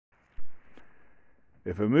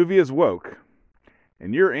If a movie is woke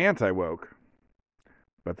and you're anti-woke,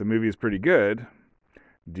 but the movie is pretty good,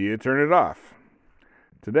 do you turn it off?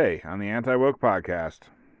 Today on the Anti-Woke Podcast.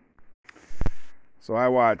 So I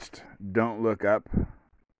watched Don't Look Up,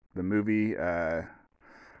 the movie,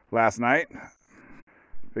 last night.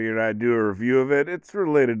 Figured I'd do a review of it. It's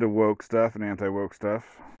related to woke stuff and anti-woke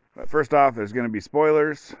stuff. But first off, there's going to be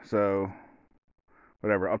spoilers, so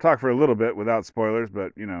whatever. I'll talk for a little bit without spoilers,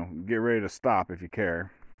 but, get ready to stop if you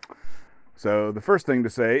care. So the first thing to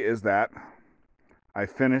say is that I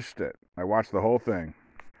finished it. I watched the whole thing.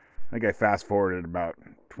 I think I fast-forwarded about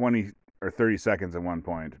 20 or 30 seconds at one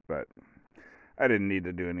point, but I didn't need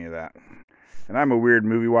to do any of that. And I'm a weird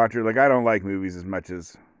movie watcher. I don't like movies as much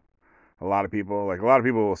as a lot of people. A lot of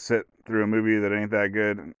people will sit through a movie that ain't that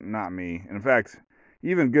good. Not me. And in fact,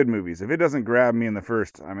 even good movies, if it doesn't grab me in the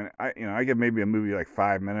first, I give maybe a movie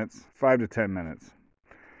 5 minutes, 5 to 10 minutes.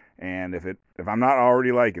 And if I'm not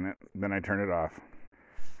already liking it, then I turn it off.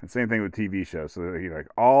 And same thing with TV shows. So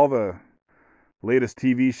all the latest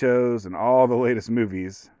TV shows and all the latest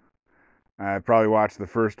movies, I probably watched the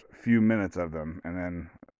first few minutes of them, and then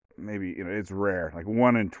maybe, it's rare,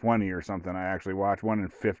 1 in 20 or something I actually watch. 1 in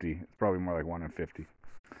 50. It's probably more like 1 in 50.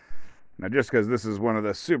 Now, just because this is one of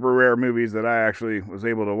the super rare movies that I actually was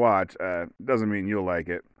able to watch, doesn't mean you'll like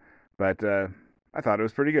it. But I thought it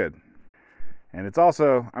was pretty good. And it's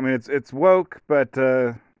also, it's woke, but,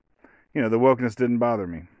 the wokeness didn't bother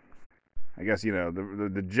me. I guess,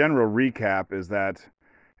 the general recap is that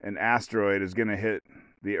an asteroid is going to hit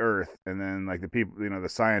the Earth, and then, the people, the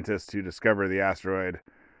scientists who discover the asteroid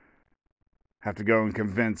have to go and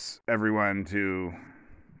convince everyone to,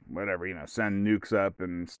 whatever, send nukes up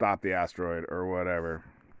and stop the asteroid or whatever.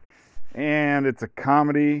 And it's a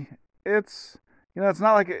comedy. It's, it's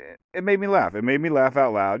not it made me laugh. It made me laugh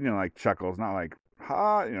out loud, chuckles, not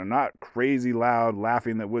not crazy loud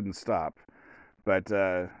laughing that wouldn't stop. But,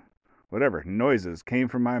 whatever, noises came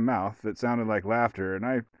from my mouth that sounded like laughter, and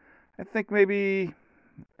I think maybe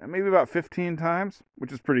about 15 times,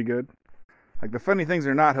 which is pretty good. The funny things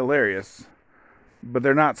are not hilarious, but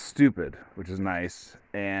they're not stupid, which is nice,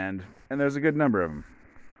 and there's a good number of them.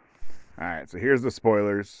 All right, so here's the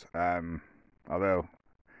spoilers. Although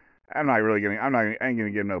I ain't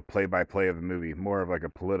gonna give no play-by-play of the movie, more of a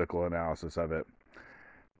political analysis of it.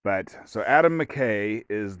 But so Adam McKay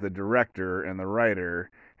is the director and the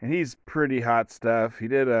writer, and he's pretty hot stuff. He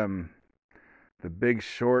did The Big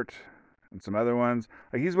Short and some other ones.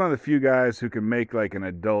 He's one of the few guys who can make an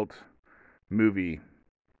adult movie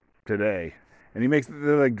today. And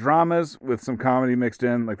they're dramas with some comedy mixed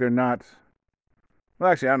in. They're not, well,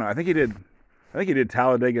 actually, I don't know. I think he did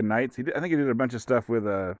Talladega Nights. I think he did a bunch of stuff with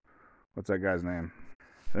what's that guy's name?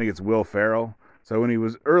 I think it's Will Ferrell. So when he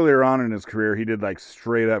was earlier on in his career, he did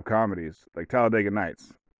straight up comedies, like Talladega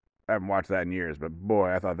Nights. I haven't watched that in years, but boy,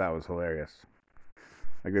 I thought that was hilarious.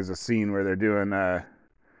 There's a scene where they're doing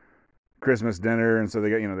Christmas dinner, and so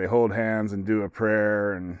they hold hands and do a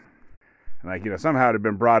prayer, and somehow it had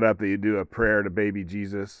been brought up that you do a prayer to baby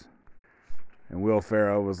Jesus, and Will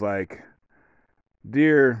Ferrell was like,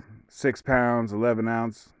 "Dear 6 pounds 11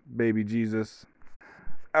 ounce baby Jesus."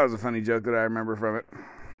 That was a funny joke that I remember from it.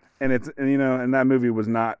 And and that movie was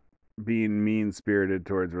not being mean-spirited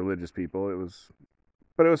towards religious people.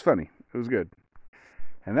 But it was funny. It was good.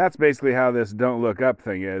 And that's basically how this Don't Look Up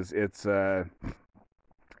thing is. It's kind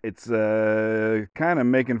of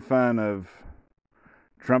making fun of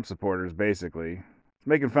Trump supporters, basically. It's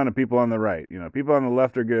making fun of people on the right. People on the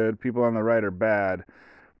left are good, people on the right are bad,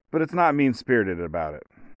 but it's not mean-spirited about it,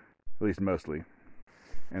 at least mostly.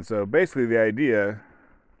 And so basically the idea,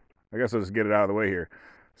 I guess I'll just get it out of the way here.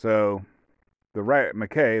 So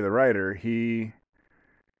McKay, the writer, he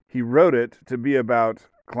wrote it to be about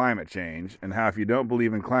climate change and how if you don't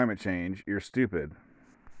believe in climate change, you're stupid.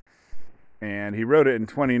 And he wrote it in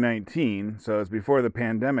 2019, so it's before the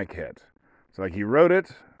pandemic hit. So he wrote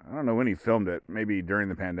it, I don't know when he filmed it, maybe during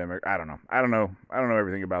the pandemic. I don't know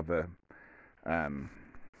everything about the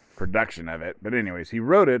production of it. But anyways, he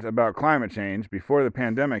wrote it about climate change before the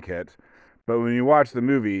pandemic hit. But when you watch the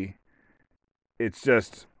movie, it's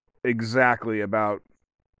just exactly about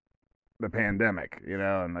the pandemic,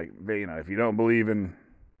 and if you don't believe in,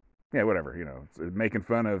 whatever, it's making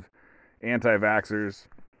fun of anti-vaxxers,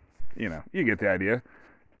 you get the idea.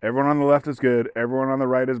 Everyone on the left is good, everyone on the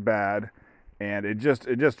right is bad, and it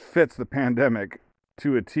just fits the pandemic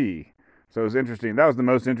to a T. So it was interesting. That was the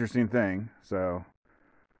most interesting thing. So,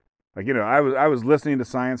 I was listening to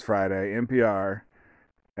Science Friday, NPR,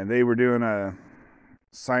 and they were doing a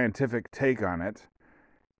scientific take on it.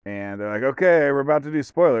 And they're like, okay, we're about to do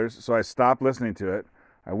spoilers. So I stopped listening to it.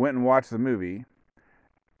 I went and watched the movie.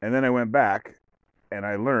 And then I went back and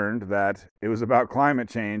I learned that it was about climate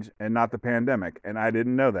change and not the pandemic. And I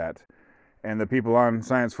didn't know that. And the people on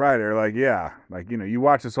Science Friday are like, yeah, like, you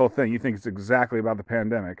watch this whole thing, you think it's exactly about the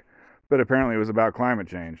pandemic, but apparently it was about climate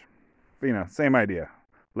change. Same idea.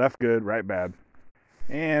 Left good, right bad.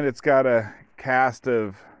 And it's got a cast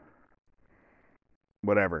of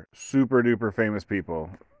whatever, super duper famous people.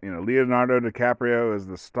 Leonardo DiCaprio is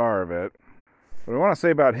the star of it. What I want to say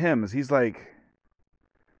about him is he's like,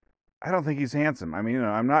 I don't think he's handsome. I mean,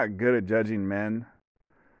 I'm not good at judging men.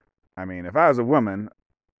 I mean, if I was a woman,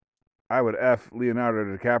 I would F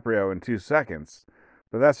Leonardo DiCaprio in 2 seconds.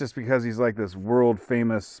 But that's just because he's like this world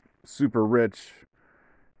famous, super rich,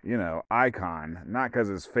 icon. Not because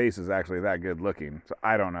his face is actually that good looking. So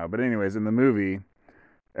I don't know. But anyways, in the movie,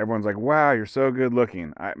 everyone's like, wow, you're so good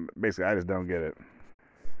looking. I just don't get it.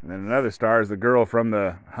 And then another star is the girl from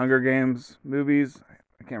the Hunger Games movies.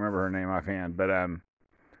 I can't remember her name offhand, but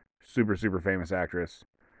super, super famous actress.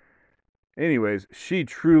 Anyways, she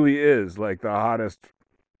truly is like the hottest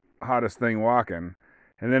thing walking.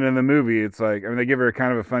 And then in the movie, it's like, I mean, they give her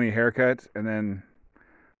kind of a funny haircut, and then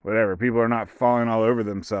whatever, people are not falling all over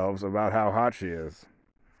themselves about how hot she is.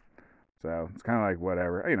 So it's kind of like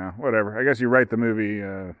whatever, whatever. I guess you write the movie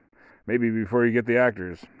maybe before you get the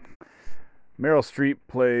actors. Meryl Streep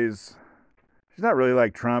plays, she's not really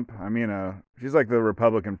like Trump. I mean, she's like the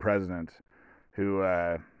Republican president who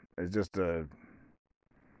is just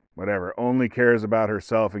whatever, only cares about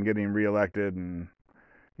herself and getting reelected, and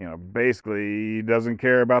basically doesn't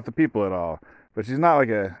care about the people at all. But she's not like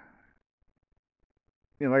like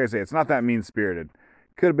I say, it's not that mean-spirited.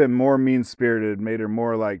 Could have been more mean-spirited, made her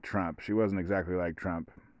more like Trump. She wasn't exactly like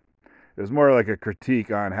Trump. It was more like a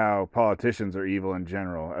critique on how politicians are evil in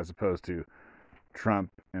general, as opposed to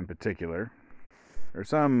Trump in particular. There's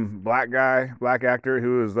some black actor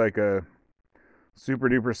who is like a super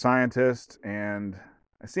duper scientist, and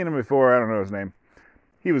I've seen him before. I don't know his name.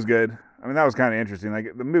 He was good. I mean, that was kind of interesting.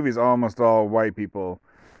 Like, the movie's almost all white people.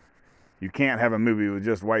 You can't have a movie with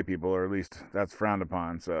just white people, or at least that's frowned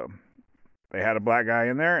upon. So they had a black guy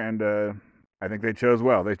in there, and I think they chose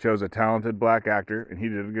well. They chose a talented black actor, and he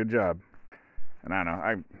did a good job. And I don't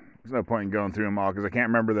know, there's no point in going through them all because I can't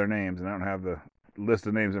remember their names, and I don't have the list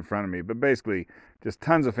of names in front of me. But basically, just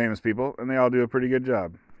tons of famous people, and they all do a pretty good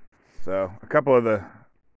job. So a couple of the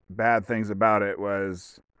bad things about it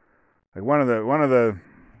was, like, one of the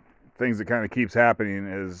things that kind of keeps happening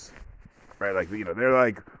is, right, like, they're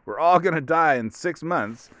like, we're all gonna die in 6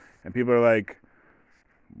 months, and people are like,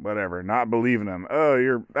 whatever, not believing them.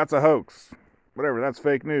 Oh, that's a hoax. Whatever, that's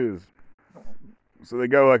fake news. So they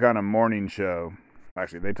go like on a morning show.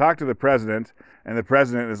 Actually, they talk to the president, and the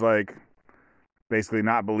president is like basically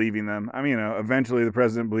not believing them. I mean, eventually the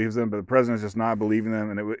president believes them, but the president's just not believing them,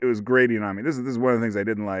 and it was grating on me. This is one of the things I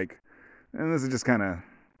didn't like, and this is just kind of,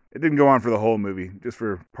 it didn't go on for the whole movie, just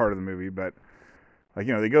for part of the movie. But like,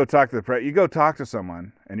 they go talk to you go talk to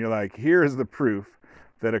someone, and you're like, here is the proof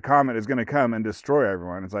that a comet is going to come and destroy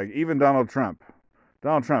everyone. It's like, even Donald Trump,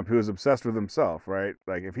 who is obsessed with himself, right?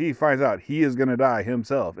 Like, if he finds out he is going to die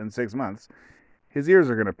himself in 6 months, his ears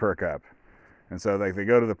are going to perk up. And so, like, they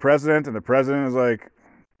go to the president, and the president is like,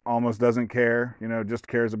 almost doesn't care, just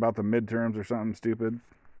cares about the midterms or something stupid.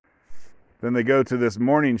 Then they go to this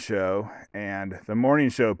morning show, and the morning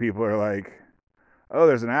show people are like, oh,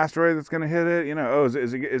 there's an asteroid that's going to hit it. Oh,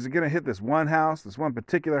 is it going to hit this one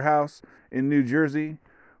particular house in New Jersey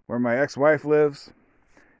where my ex-wife lives?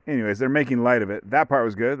 Anyways, they're making light of it. That part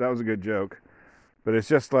was good. That was a good joke. But it's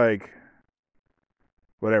just like,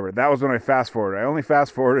 whatever. That was when I fast forwarded. I only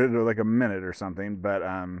fast forwarded like a minute or something. But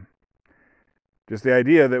just the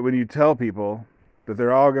idea that when you tell people that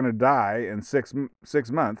they're all going to die in six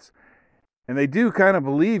months, and they do kind of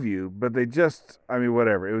believe you, but they just, I mean,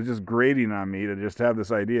 whatever. It was just grating on me to just have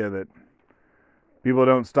this idea that people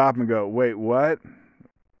don't stop and go, wait, what?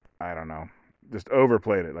 I don't know. Just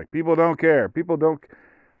overplayed it. Like, people don't care. People don't.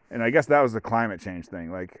 And I guess that was the climate change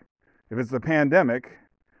thing. Like, if it's the pandemic,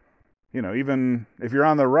 even if you're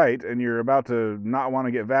on the right and you're about to not want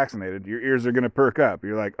to get vaccinated, your ears are going to perk up.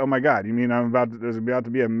 You're like, oh my God, you mean there's about to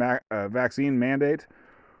be a vaccine mandate?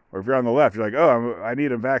 Or if you're on the left, you're like, oh, I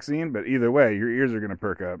need a vaccine. But either way, your ears are going to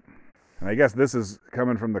perk up. And I guess this is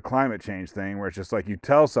coming from the climate change thing, where it's just like you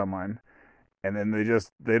tell someone, and then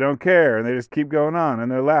they don't care, and they just keep going on,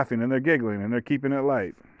 and they're laughing, and they're giggling, and they're keeping it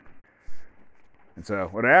light. And so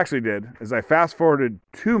what I actually did is I fast forwarded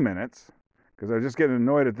 2 minutes, because I was just getting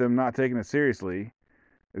annoyed at them not taking it seriously.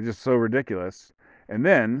 It was just so ridiculous. And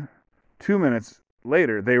then 2 minutes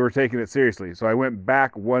later, they were taking it seriously. So I went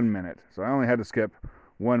back 1 minute. So I only had to skip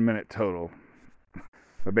 1 minute total.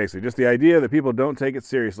 But basically, just the idea that people don't take it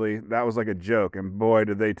seriously, that was like a joke. And boy,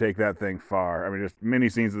 did they take that thing far. I mean, just many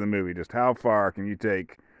scenes of the movie. Just how far can you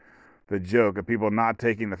take the joke of people not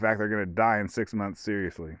taking the fact they're going to die in 6 months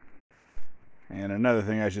seriously? And another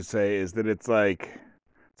thing I should say is that it's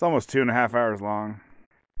almost 2.5 hours long.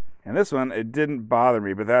 And this one, it didn't bother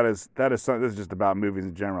me, but that is something. This is just about movies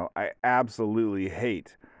in general. I absolutely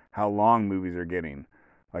hate how long movies are getting.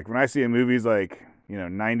 Like when I see a movie's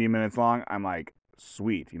 90 minutes long, I'm like,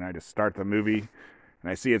 sweet. I just start the movie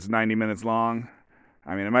and I see it's 90 minutes long.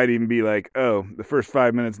 I mean, it might even be like, oh, the first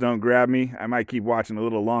 5 minutes don't grab me. I might keep watching a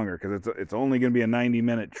little longer because it's only going to be a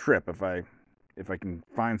 90-minute trip if I can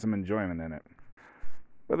find some enjoyment in it.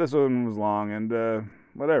 But this one was long and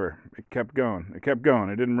whatever. It kept going. It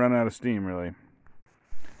didn't run out of steam really.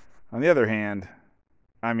 On the other hand,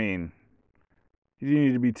 I mean, you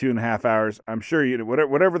need to be 2.5 hours. I'm sure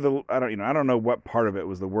whatever I don't know what part of it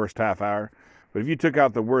was the worst half hour. But if you took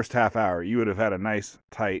out the worst half hour, you would have had a nice,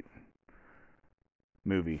 tight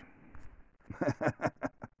movie.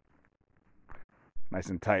 Nice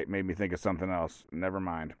and tight made me think of something else. Never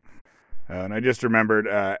mind. And I just remembered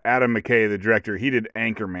Adam McKay, the director, he did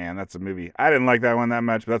Anchorman. That's a movie. I didn't like that one that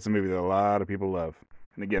much, but that's a movie that a lot of people love.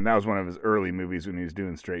 And again, that was one of his early movies when he was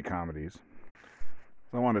doing straight comedies.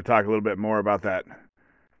 So I wanted to talk a little bit more about that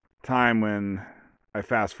time when I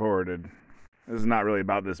fast forwarded. This is not really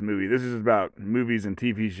about this movie. This is about movies and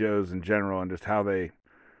TV shows in general and just how they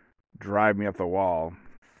drive me up the wall.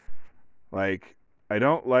 Like, I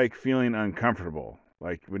don't like feeling uncomfortable.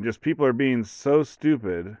 Like, when just people are being so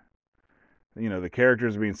stupid, the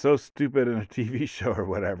characters are being so stupid in a TV show or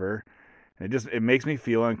whatever, it makes me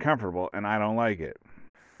feel uncomfortable, and I don't like it.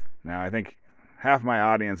 Now, I think half my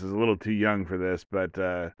audience is a little too young for this, but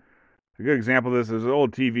a good example of this is an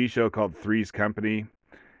old TV show called Three's Company.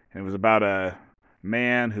 And it was about a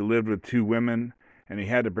man who lived with two women, and he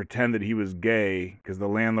had to pretend that he was gay because the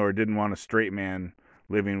landlord didn't want a straight man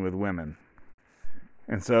living with women.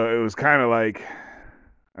 And so it was kind of like,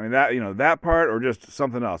 I mean, that part or just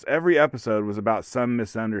something else. Every episode was about some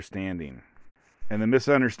misunderstanding. And the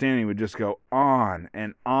misunderstanding would just go on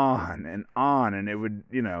and on and on. And it would,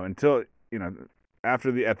 until, at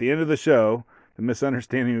the end of the show, the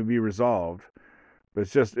misunderstanding would be resolved.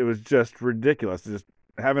 But it was just ridiculous. Just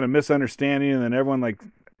having a misunderstanding and then everyone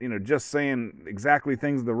just saying exactly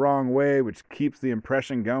things the wrong way, which keeps the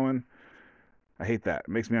impression going. I hate that. It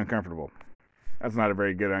makes me uncomfortable. That's not a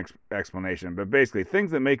very good explanation, but basically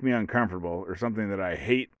things that make me uncomfortable are something that I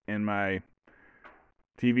hate in my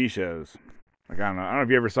TV shows. Like, I don't know if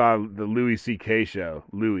you ever saw the Louis C.K. show,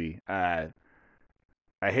 Louis. I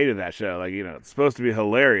hated that show. It's supposed to be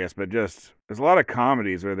hilarious, but just, there's a lot of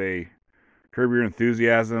comedies where they Curb Your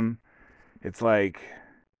Enthusiasm. It's like,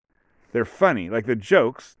 they're funny. Like the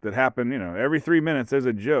jokes that happen, every 3 minutes there's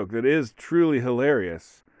a joke that is truly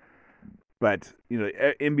hilarious. But,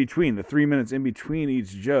 in between, the 3 minutes in between each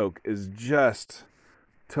joke is just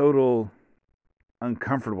total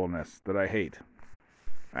uncomfortableness that I hate.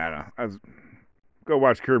 I don't know. Go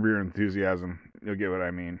watch Curb Your Enthusiasm. You'll get what I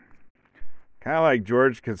mean. Kind of like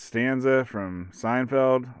George Costanza from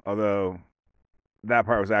Seinfeld, although that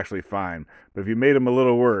part was actually fine. But if you made him a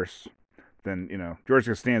little worse, then, George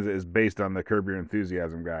Costanza is based on the Curb Your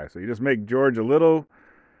Enthusiasm guy. So you just make George a little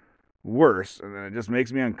worse, and then it just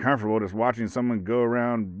makes me uncomfortable just watching someone go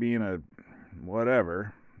around being a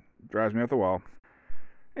whatever. Drives me up the wall.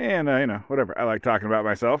 And, whatever. I like talking about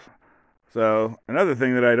myself. So another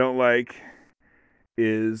thing that I don't like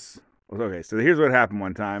is, okay, so here's what happened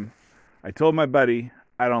one time. I told my buddy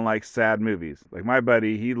I don't like sad movies. Like my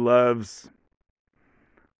buddy, he loves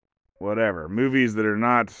whatever, movies that are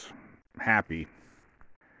not happy.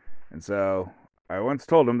 And so I once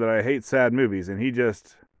told him that I hate sad movies, and he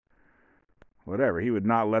just, whatever, he would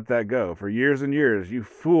not let that go for years and years. You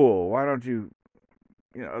fool, why don't you,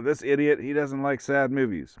 this idiot, he doesn't like sad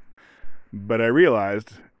movies. But I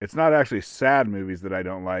realized it's not actually sad movies that I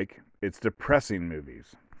don't like, it's depressing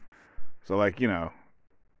movies. So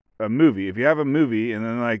a movie, if you have a movie and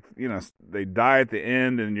then they die at the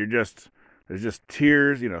end and there's just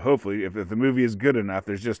tears, hopefully if the movie is good enough,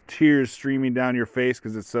 there's just tears streaming down your face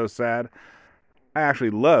because it's so sad. I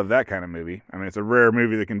actually love that kind of movie. I mean, it's a rare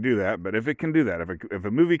movie that can do that, but if it can do that, if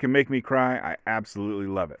a movie can make me cry, I absolutely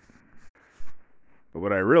love it. But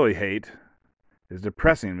what I really hate is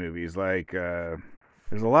depressing movies.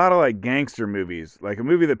 There's a lot of gangster movies. Like a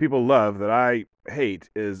movie that people love that I hate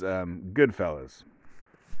is Goodfellas.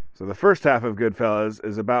 So the first half of Goodfellas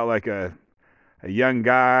is about a young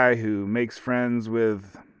guy who makes friends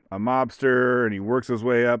with a mobster and he works his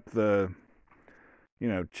way up the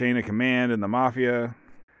chain of command in the mafia.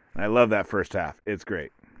 And I love that first half. It's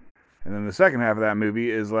great. And then the second half of that movie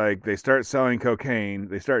is like they start selling cocaine,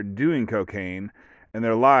 they start doing cocaine, and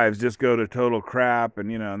their lives just go to total crap,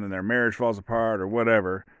 and and then their marriage falls apart or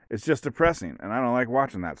whatever. It's just depressing, and I don't like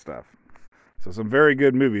watching that stuff. So some very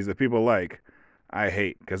good movies that people like, I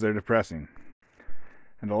hate because they're depressing.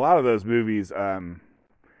 And a lot of those movies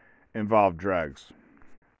involve drugs.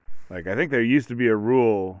 Like I think there used to be a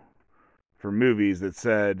rule for movies that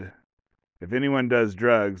said if anyone does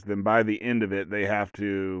drugs, then by the end of it they have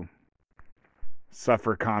to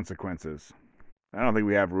suffer consequences. I don't think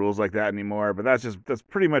we have rules like that anymore, but that's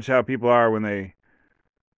pretty much how people are when they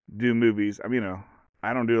do movies. I mean,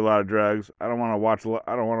 I don't do a lot of drugs. I don't want to watch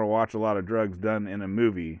a lot of drugs done in a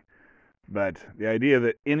movie. But the idea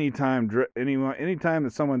that anytime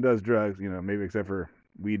that someone does drugs, maybe except for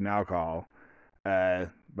weed and alcohol,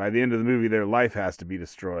 by the end of the movie their life has to be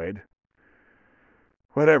destroyed.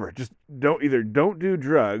 Whatever, just don't do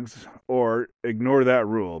drugs or ignore that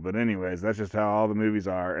rule. But anyways, that's just how all the movies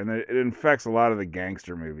are, and it infects a lot of the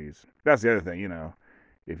gangster movies. That's the other thing,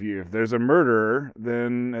 if there's a murderer,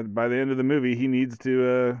 then by the end of the movie he needs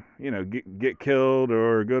to get killed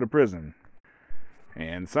or go to prison.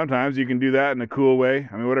 And sometimes you can do that in a cool way.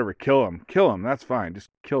 I mean, whatever, kill them, that's fine, just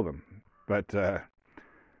kill them. But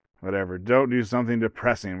whatever, don't do something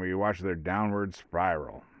depressing where you watch their downward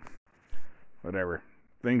spiral. Whatever.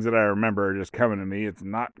 Things that I remember are just coming to me. It's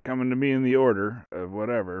not coming to me in the order of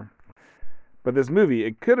whatever. But this movie,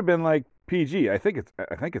 it could have been like PG. I think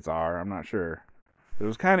it's R. I'm not sure. It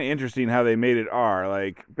was kind of interesting how they made it R.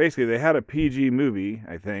 Like basically, they had a PG movie.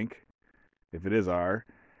 I think, if it is R,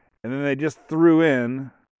 and then they just threw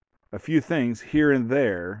in a few things here and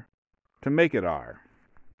there to make it R.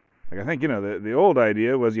 Like I think the old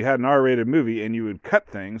idea was you had an R-rated movie and you would cut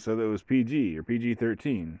things so that it was PG or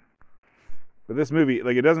PG-13. But this movie,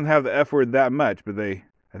 like, it doesn't have the F word that much, but I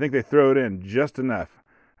think they throw it in just enough.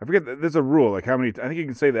 I forget, there's a rule, like I think you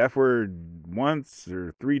can say the F word once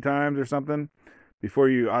or 3 times or something before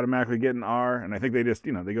you automatically get an R, and I think they just,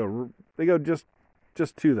 they go just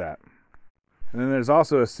to that. And then there's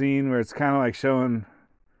also a scene where it's kind of like showing,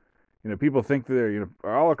 people think they're,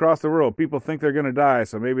 all across the world, people think they're going to die,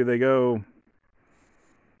 so maybe they go,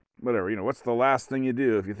 whatever, what's the last thing you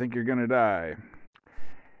do if you think you're going to die?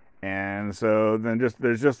 And so then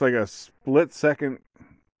there's just like a split second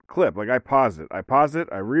clip. Like I paused it,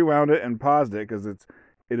 I rewound it and paused it because it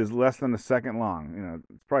is less than a second long.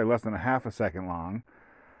 It's probably less than a half a second long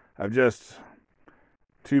of just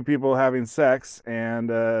 2 people having sex and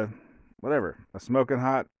whatever, a smoking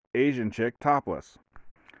hot Asian chick topless.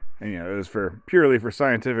 And it was purely for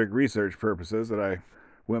scientific research purposes that I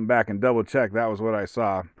went back and double checked that was what I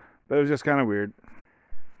saw. But it was just kind of weird.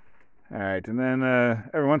 All right, and then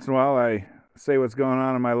every once in a while I say what's going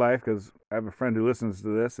on in my life because I have a friend who listens to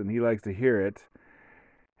this and he likes to hear it.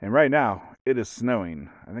 And right now it is snowing.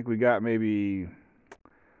 I think we got maybe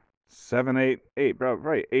 7, 8,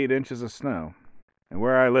 probably 8 inches of snow. And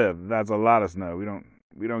where I live, that's a lot of snow.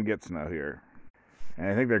 We don't get snow here. And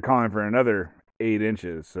I think they're calling for another 8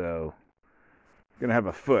 inches, so I'm gonna have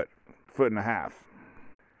a foot and a half.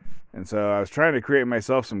 And so I was trying to create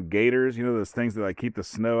myself some gaiters, those things that like keep the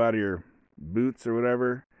snow out of your boots or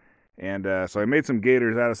whatever. And so I made some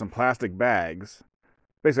gaiters out of some plastic bags.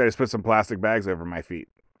 Basically, I just put some plastic bags over my feet.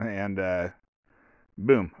 And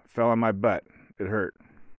boom, fell on my butt. It hurt.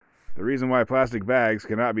 The reason why plastic bags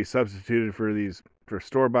cannot be substituted for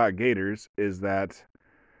store-bought gaiters is that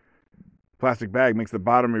plastic bag makes the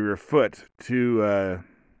bottom of your foot too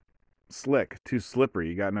slick, too slippery.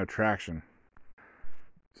 You got no traction.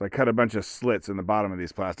 So I cut a bunch of slits in the bottom of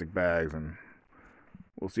these plastic bags, and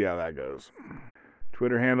we'll see how that goes.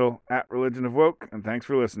 Twitter handle @ReligionOfWoke, and thanks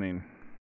for listening.